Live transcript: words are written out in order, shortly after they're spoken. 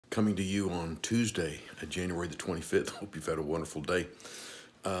Coming to you on Tuesday, January the 25th. Hope you've had a wonderful day.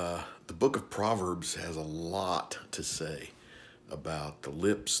 The book of Proverbs has a lot to say about the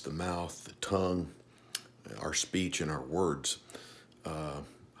lips, the mouth, the tongue, our speech, and our words.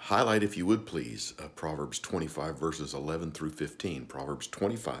 Highlight, if you would please, Proverbs 25, verses 11 through 15. Proverbs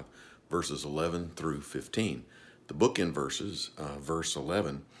 25, verses 11 through 15. The bookend verses, verse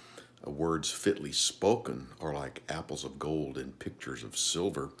 11, words fitly spoken are like apples of gold and pictures of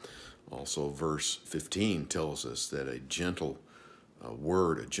silver. Also, verse 15 tells us that a gentle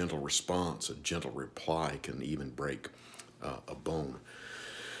word, a gentle response, a gentle reply can even break a bone.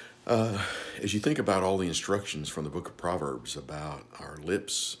 As you think about all the instructions from the book of Proverbs about our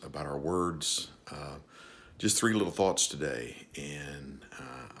lips, about our words, just three little thoughts today, and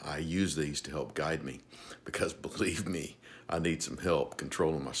I use these to help guide me because, believe me, I need some help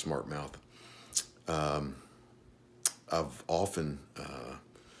controlling my smart mouth. I've often,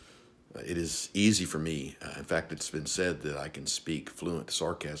 it is easy for me. In fact, it's been said that I can speak fluent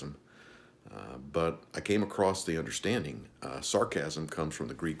sarcasm, but I came across the understanding. Sarcasm comes from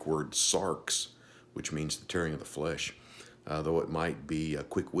the Greek word sarx, which means the tearing of the flesh. Though it might be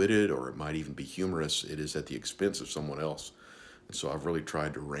quick-witted or it might even be humorous, it is at the expense of someone else. And so I've really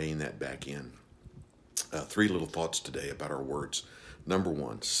tried to rein that back in. Three little thoughts today about our words. Number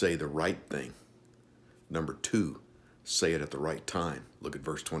one, say the right thing. Number two, say it at the right time. Look at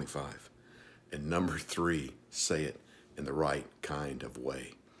verse 25. And number three, say it in the right kind of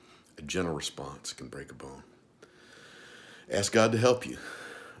way. A gentle response can break a bone. Ask God to help you.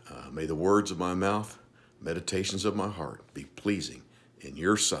 May the words of my mouth, meditations of my heart be pleasing in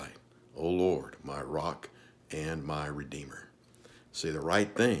your sight, O Lord, my rock and my redeemer. Say the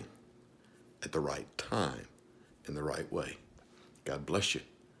right thing at the right time, in the right way. God bless you.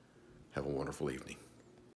 Have a wonderful evening.